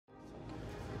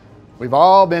We've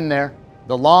all been there.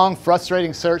 The long,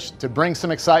 frustrating search to bring some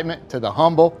excitement to the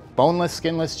humble, boneless,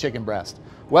 skinless chicken breast.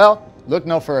 Well, look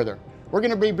no further. We're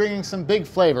going to be bringing some big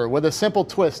flavor with a simple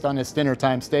twist on this dinner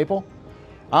time staple.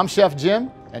 I'm Chef Jim,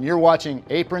 and you're watching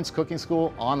Aprons Cooking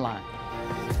School online.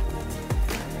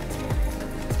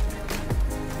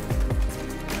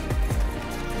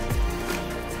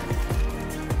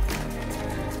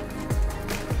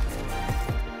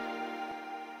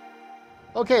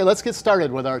 Okay, let's get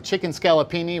started with our chicken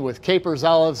scaloppini with capers,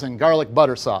 olives, and garlic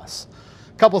butter sauce.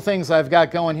 A couple things I've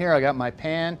got going here. I got my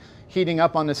pan heating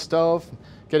up on the stove,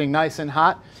 getting nice and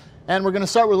hot. And we're going to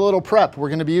start with a little prep. We're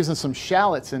going to be using some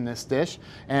shallots in this dish.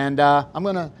 And I'm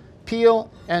going to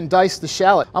peel and dice the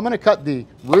shallot. I'm going to cut the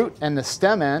root and the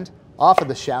stem end off of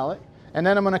the shallot. And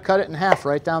then I'm going to cut it in half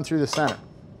right down through the center.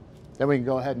 Then we can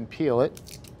go ahead and peel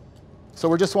it. So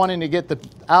we're just wanting to get the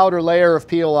outer layer of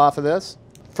peel off of this.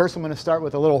 First, I'm going to start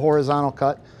with a little horizontal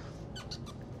cut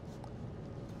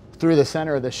through the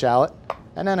center of the shallot,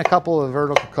 and then a couple of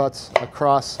vertical cuts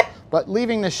across, but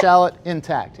leaving the shallot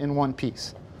intact in one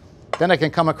piece. Then I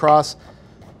can come across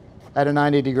at a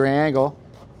 90-degree angle,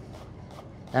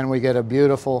 and we get a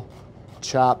beautiful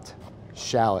chopped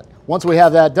shallot. Once we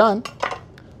have that done,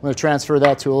 I'm going to transfer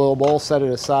that to a little bowl, set it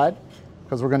aside,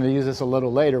 because we're going to use this a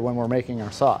little later when we're making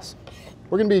our sauce.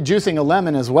 We're going to be juicing a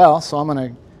lemon as well, so I'm going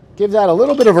to give that a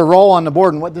little bit of a roll on the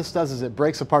board, and what this does is it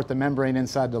breaks apart the membrane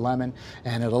inside the lemon,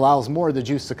 and it allows more of the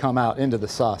juice to come out into the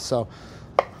sauce. So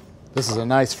this is a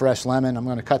nice fresh lemon. I'm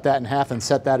going to cut that in half and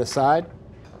set that aside.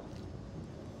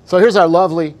 So here's our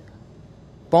lovely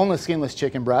boneless, skinless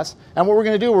chicken breast. And what we're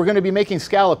going to do, we're going to be making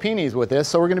scaloppinis with this.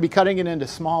 So we're going to be cutting it into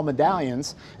small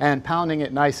medallions and pounding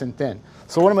it nice and thin.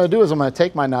 So what I'm going to do is I'm going to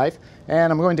take my knife,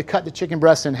 and I'm going to cut the chicken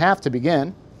breast in half to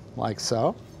begin, like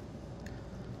so.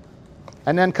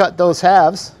 And then cut those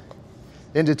halves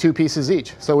into 2 pieces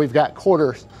each. So we've got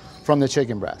quarters from the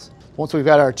chicken breast. Once we've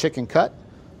got our chicken cut,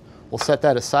 we'll set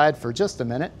that aside for just a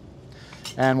minute.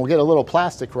 And we'll get a little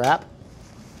plastic wrap.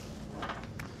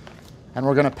 And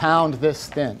we're going to pound this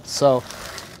thin. So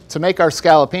to make our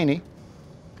scaloppini,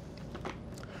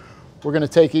 we're going to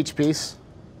take each piece,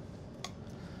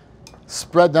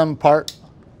 spread them apart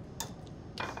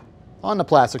on the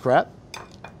plastic wrap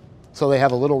so they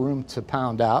have a little room to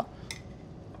pound out.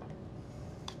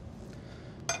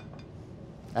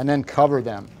 And then cover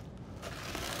them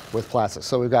with plastic.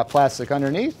 So we've got plastic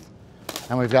underneath,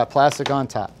 and we've got plastic on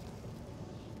top.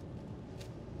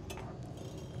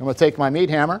 I'm going to take my meat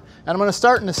hammer, and I'm going to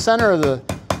start in the center of the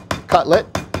cutlet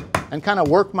and kind of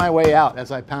work my way out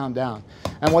as I pound down.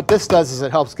 And what this does is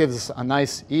it helps give us a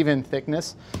nice even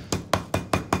thickness.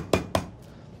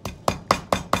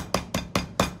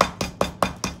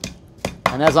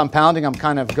 And as I'm pounding, I'm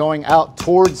kind of going out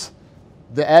towards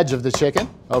the edge of the chicken.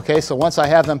 Okay, so once I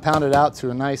have them pounded out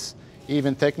to a nice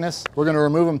even thickness, we're going to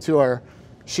remove them to our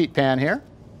sheet pan here.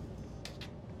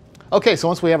 Okay, so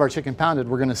once we have our chicken pounded,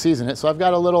 we're going to season it. So I've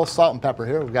got a little salt and pepper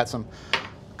here. We've got some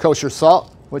kosher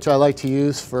salt, which I like to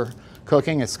use for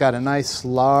cooking. It's got a nice,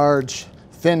 large,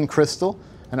 thin crystal,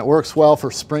 and it works well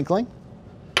for sprinkling.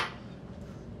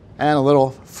 And a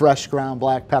little fresh ground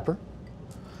black pepper.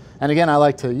 And again, I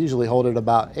like to usually hold it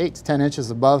about 8 to 10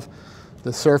 inches above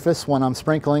the surface when I'm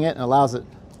sprinkling it, and allows it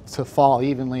to fall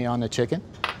evenly on the chicken.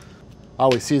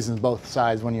 Always season both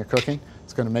sides when you're cooking.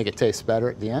 It's going to make it taste better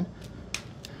at the end.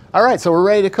 All right, so we're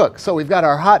ready to cook. So we've got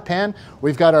our hot pan,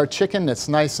 we've got our chicken that's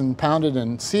nice and pounded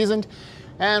and seasoned,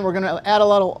 and we're going to add a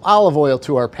little olive oil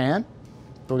to our pan.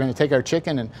 We're going to take our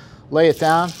chicken and lay it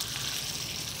down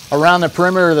around the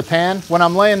perimeter of the pan. When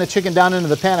I'm laying the chicken down into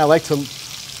the pan, I like to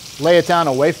lay it down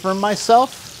away from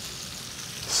myself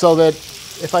so that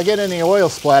if I get any oil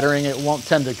splattering, it won't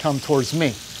tend to come towards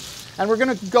me. And we're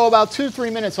going to go about 2 to 3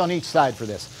 minutes on each side for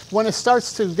this. When it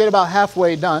starts to get about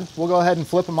halfway done, we'll go ahead and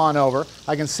flip them on over.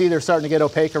 I can see they're starting to get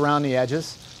opaque around the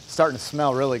edges. Starting to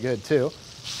smell really good too.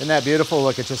 Isn't that beautiful?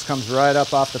 Look, it just comes right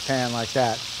up off the pan like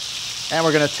that. And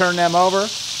we're going to turn them over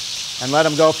and let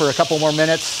them go for a couple more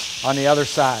minutes on the other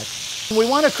side. We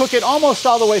want to cook it almost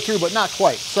all the way through, but not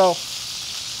quite. So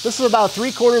this is about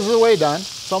 3/4 of the way done.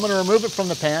 So I'm going to remove it from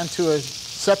the pan to a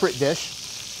separate dish.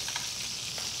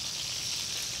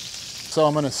 So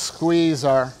I'm going to squeeze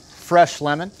our fresh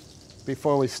lemon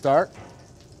before we start.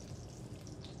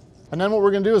 And then what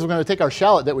we're going to do is we're going to take our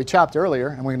shallot that we chopped earlier,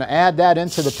 and we're going to add that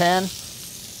into the pan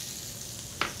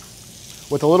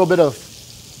with a little bit of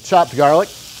chopped garlic.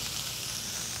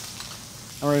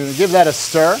 And we're going to give that a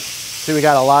stir. See, we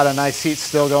got a lot of nice heat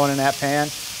still going in that pan.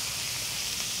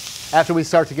 After we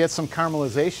start to get some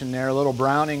caramelization there, a little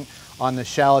browning on the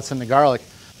shallots and the garlic,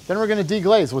 then we're going to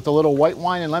deglaze with a little white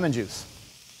wine and lemon juice.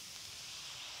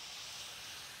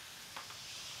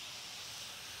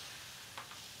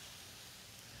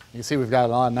 You can see we've got a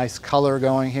lot of nice color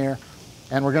going here.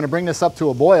 And we're going to bring this up to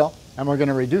a boil, and we're going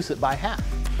to reduce it by half.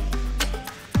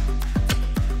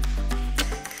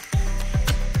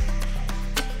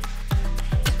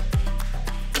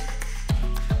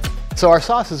 So our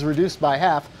sauce is reduced by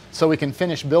half, so we can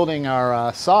finish building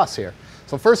our sauce here.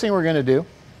 So first thing we're going to do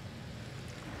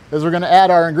is we're going to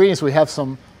add our ingredients. We have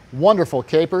some wonderful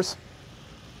capers.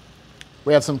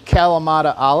 We have some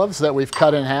Kalamata olives that we've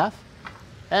cut in half,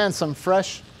 and some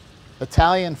fresh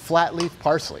Italian flat leaf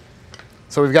parsley.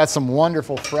 So we've got some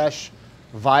wonderful, fresh,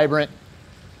 vibrant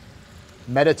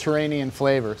Mediterranean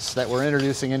flavors that we're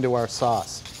introducing into our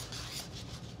sauce.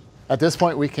 At this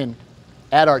point, we can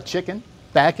add our chicken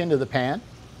back into the pan.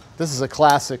 This is a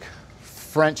classic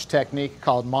French technique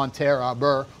called monter à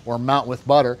beurre, or mount with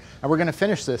butter. And we're going to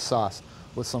finish this sauce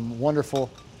with some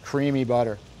wonderful creamy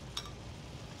butter.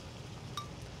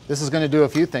 This is going to do a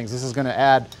few things. This is going to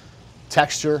add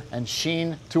texture and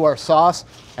sheen to our sauce,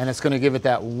 and it's going to give it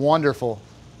that wonderful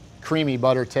creamy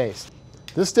butter taste.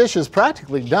 This dish is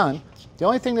practically done. The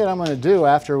only thing that I'm going to do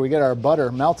after we get our butter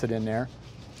melted in there,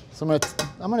 so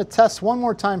I'm going to test one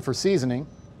more time for seasoning.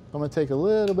 I'm going to take a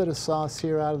little bit of sauce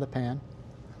here out of the pan.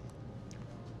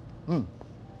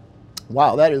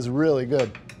 Wow, that is really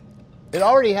good. It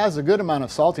already has a good amount of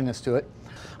saltiness to it.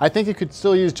 I think you could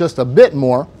still use just a bit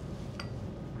more.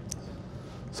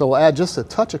 So we'll add just a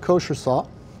touch of kosher salt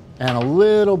and a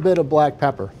little bit of black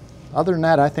pepper. Other than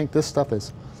that, I think this stuff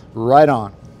is right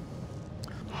on.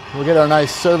 We'll get our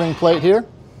nice serving plate here.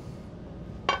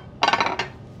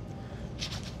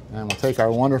 And we'll take our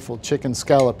wonderful chicken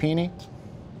scaloppini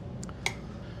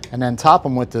and then top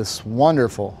them with this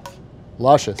wonderful,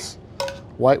 luscious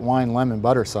white wine lemon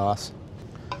butter sauce.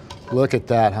 Look at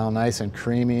that, how nice and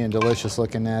creamy and delicious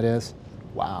looking that is.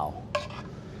 Wow.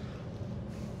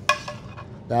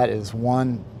 That is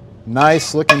one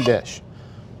nice looking dish.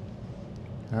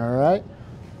 All right.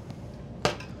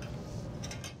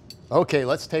 Okay,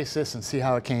 let's taste this and see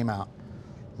how it came out.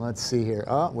 Let's see here.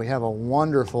 Oh, we have a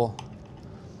wonderful,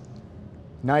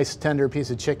 nice tender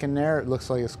piece of chicken there. It looks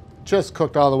like it's just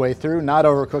cooked all the way through, not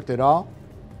overcooked at all.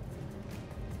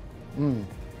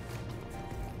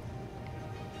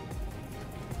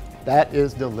 That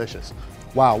is delicious.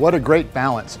 Wow, what a great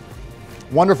balance.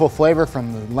 Wonderful flavor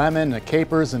from the lemon, the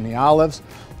capers, and the olives.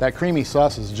 That creamy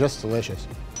sauce is just delicious.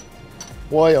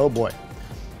 Boy, oh boy.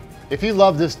 If you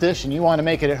love this dish and you want to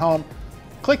make it at home,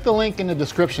 click the link in the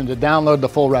description to download the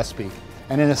full recipe.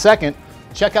 And in a second,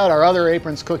 check out our other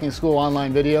Aprons Cooking School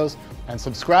online videos and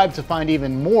subscribe to find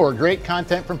even more great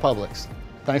content from Publix.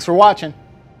 Thanks for watching.